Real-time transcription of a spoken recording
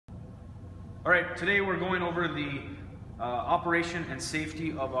All right, today we're going over the operation and safety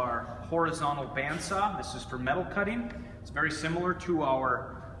of our horizontal bandsaw. This is for metal cutting. It's very similar to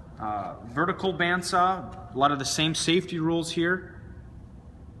our vertical bandsaw. A lot of the same safety rules here.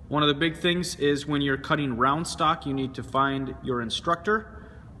 One of the big things is when you're cutting round stock, you need to find your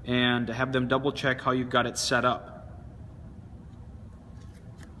instructor and have them double check how you've got it set up.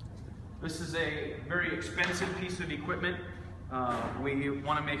 This is a very expensive piece of equipment. We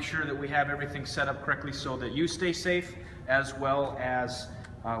want to make sure that we have everything set up correctly so that you stay safe, as well as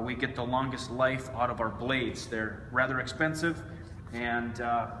we get the longest life out of our blades. They're rather expensive, and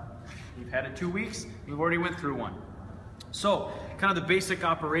we've had it 2 weeks. We've already went through one. So, kind of the basic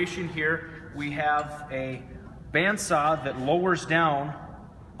operation here, we have a bandsaw that lowers down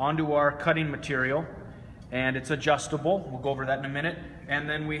onto our cutting material, and it's adjustable. We'll go over that in a minute. And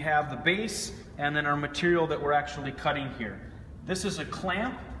then we have the base, and then our material that we're actually cutting here. This is a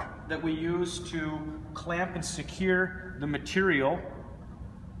clamp that we use to clamp and secure the material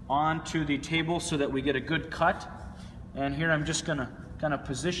onto the table so that we get a good cut. And here I'm just gonna kind of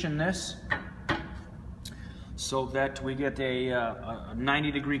position this so that we get a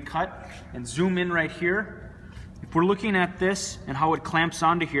 90-degree cut, and zoom in right here. If we're looking at this and how it clamps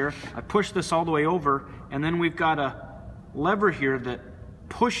onto here, I push this all the way over, and then we've got a lever here that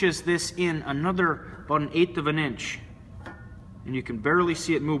pushes this in another about 1/8 of an inch. And you can barely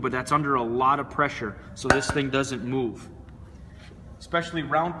see it move, but that's under a lot of pressure, so this thing doesn't move. Especially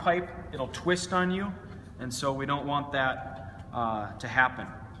round pipe, it'll twist on you, and so we don't want that to happen.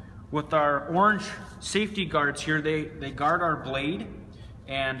 With our orange safety guards here, they guard our blade,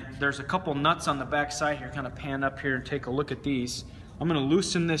 and there's a couple nuts on the back side here. Kind of pan up here and take a look at these. I'm going to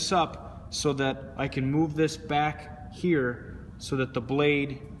loosen this up so that I can move this back here so that the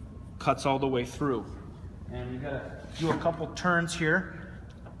blade cuts all the way through. And you got to do a couple turns here.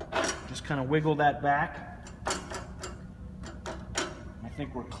 Just kind of wiggle that back. I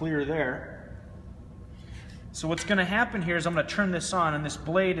think we're clear there. So what's going to happen here is I'm going to turn this on, and this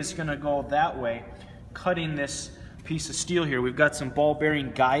blade is going to go that way, cutting this piece of steel here. We've got some ball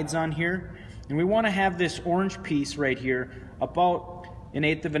bearing guides on here, and we want to have this orange piece right here about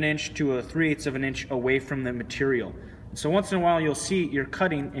 1/8 of an inch to 3/8 of an inch away from the material. So once in a while you'll see you're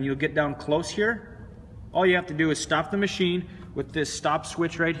cutting and you'll get down close here. All you have to do is stop the machine with this stop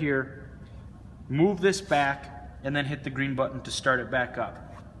switch right here, move this back, and then hit the green button to start it back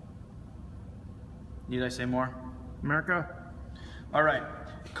up. Need I say more, America? All right,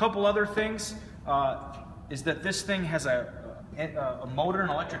 a couple other things is that this thing has a motor, an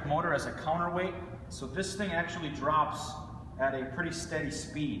electric motor as a counterweight, so this thing actually drops at a pretty steady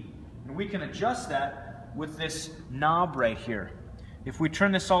speed. And we can adjust that with this knob right here. If we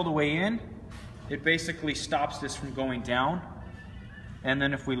turn this all the way in, it basically stops this from going down. And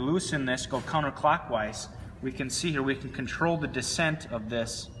then if we loosen this, go counterclockwise, we can see here we can control the descent of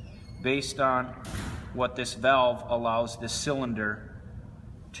this based on what this valve allows this cylinder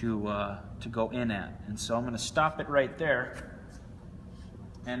to go in at. And so I'm going to stop it right there,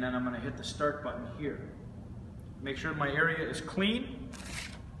 and then I'm going to hit the start button here. Make sure my area is clean.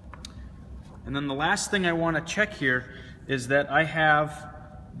 And then the last thing I want to check here is that I have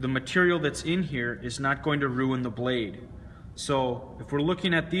the material that's in here is not going to ruin the blade. So if we're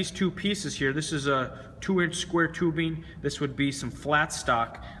looking at these two pieces here, this is a 2-inch square tubing, this would be some flat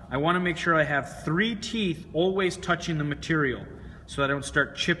stock. I want to make sure I have 3 teeth always touching the material so I don't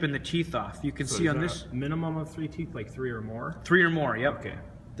start chipping the teeth off. You can see on this minimum of 3 teeth, like 3 or more? 3 or more, yep. Okay.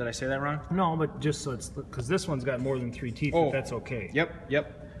 Did I say that wrong? No, but just so it's, because this one's got more than 3 teeth, but that's okay.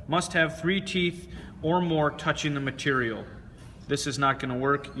 Yep. Must have 3 teeth or more touching the material. This is not going to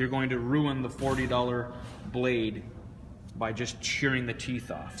work. You're going to ruin the $40 blade by just shearing the teeth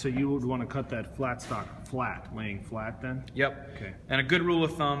off. So you would want to cut that flat stock flat, laying flat then? Yep. Okay. And a good rule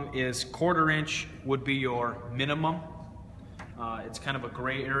of thumb is 1/4 inch would be your minimum. It's kind of a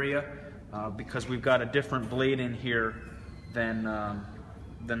gray area because we've got a different blade in here than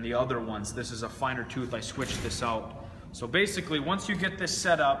the other ones. This is a finer tooth. I switched this out. So basically, once you get this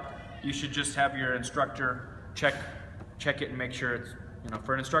set up, you should just have your instructor check it and make sure it's,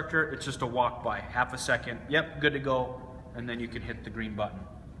 for an instructor, it's just a walk by, half a second. Yep, good to go, and then you can hit the green button.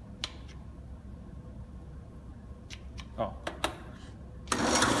 Oh. I'm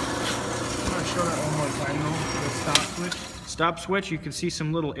going to show that one more time though, the stop switch. Stop switch, you can see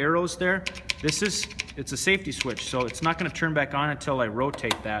some little arrows there. It's a safety switch, so it's not going to turn back on until I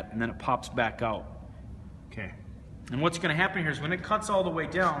rotate that, and then it pops back out. Okay. And what's going to happen here is when it cuts all the way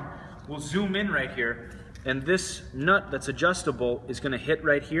down, we'll zoom in right here, and this nut that's adjustable is going to hit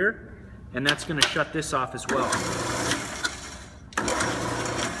right here, and that's going to shut this off as well.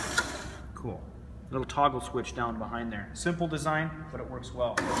 Cool. Little toggle switch down behind there. Simple design, but it works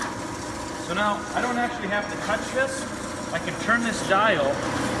well. So now, I don't actually have to touch this. I can turn this dial,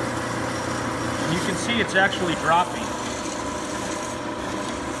 and you can see it's actually dropping.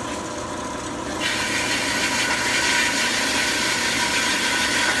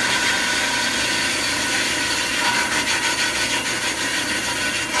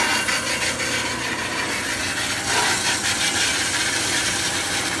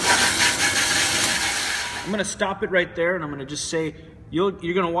 I'm gonna stop it right there, and I'm gonna just say, you're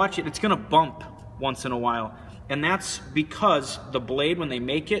gonna watch it, it's gonna bump once in a while. And that's because the blade, when they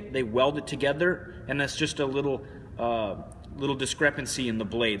make it, they weld it together, and that's just a little discrepancy in the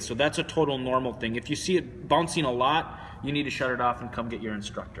blade. So that's a total normal thing. If you see it bouncing a lot, you need to shut it off and come get your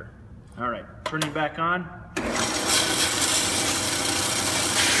instructor. All right, turning back on.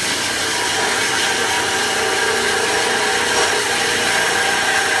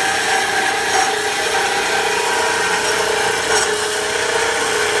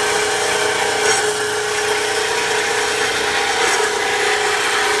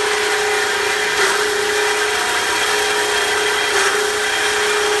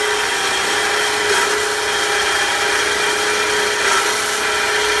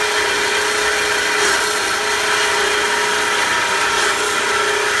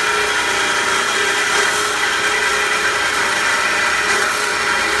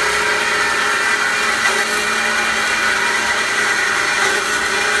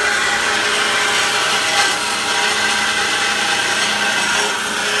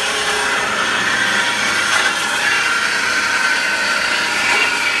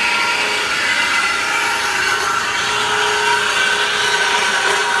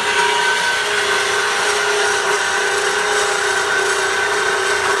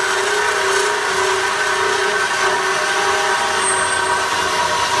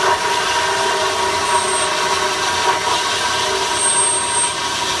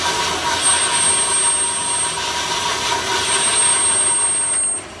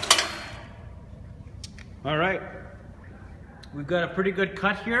 All right, we've got a pretty good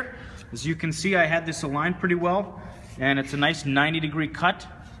cut here. As you can see, I had this aligned pretty well, and it's a nice 90-degree cut.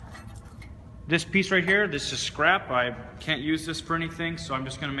 This piece right here, this is scrap. I can't use this for anything, so I'm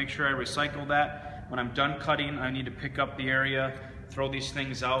just gonna make sure I recycle that. When I'm done cutting, I need to pick up the area, throw these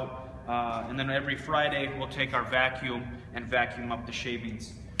things out, and then every Friday, we'll take our vacuum and vacuum up the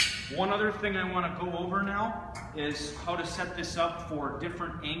shavings. One other thing I wanna go over now is how to set this up for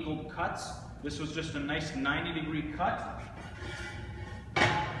different angled cuts. This was just a nice 90-degree cut.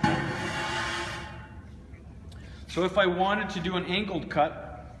 So if I wanted to do an angled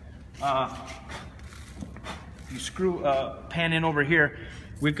cut, you screw pan in over here.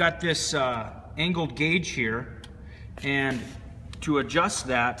 We've got this angled gauge here, and to adjust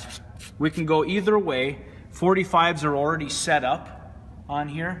that, we can go either way. 45s are already set up on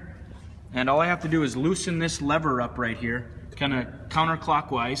here, and all I have to do is loosen this lever up right here, kind of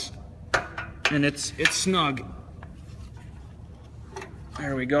counterclockwise. And it's snug.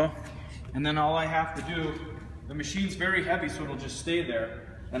 There we go. And then all I have to do, the machine's very heavy, so it'll just stay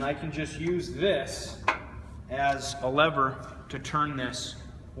there. And I can just use this as a lever to turn this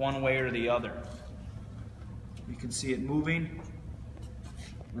one way or the other. You can see it moving.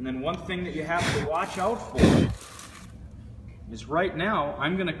 And then one thing that you have to watch out for is right now,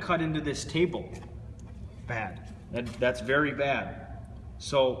 I'm gonna cut into this table. Bad. That's very bad.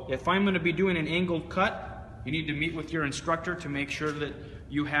 So if I'm going to be doing an angled cut, you need to meet with your instructor to make sure that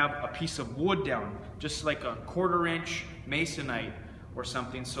you have a piece of wood down, just like a 1/4-inch masonite or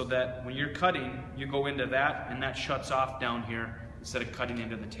something, so that when you're cutting, you go into that and that shuts off down here instead of cutting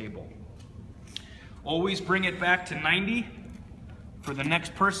into the table. Always bring it back to 90 for the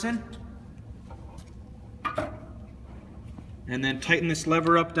next person. And then tighten this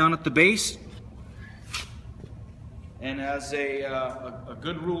lever up down at the base. And as a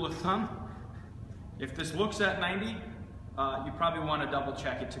good rule of thumb, if this looks at 90, you probably want to double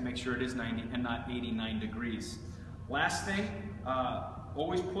check it to make sure it is 90 and not 89 degrees. Last thing,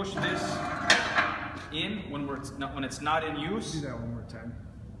 always push this in when it's not in use. Do that one more time.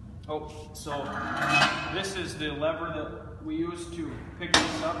 Oh, so this is the lever that we use to pick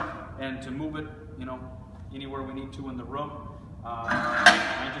this up and to move it, anywhere we need to in the room.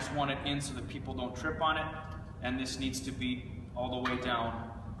 I just want it in so that people don't trip on it. And this needs to be all the way down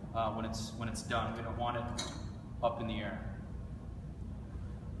when it's done. We don't want it up in the air.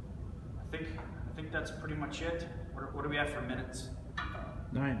 I think that's pretty much it. What do we have for minutes?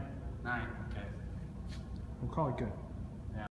 9. 9. Okay. We'll call it good.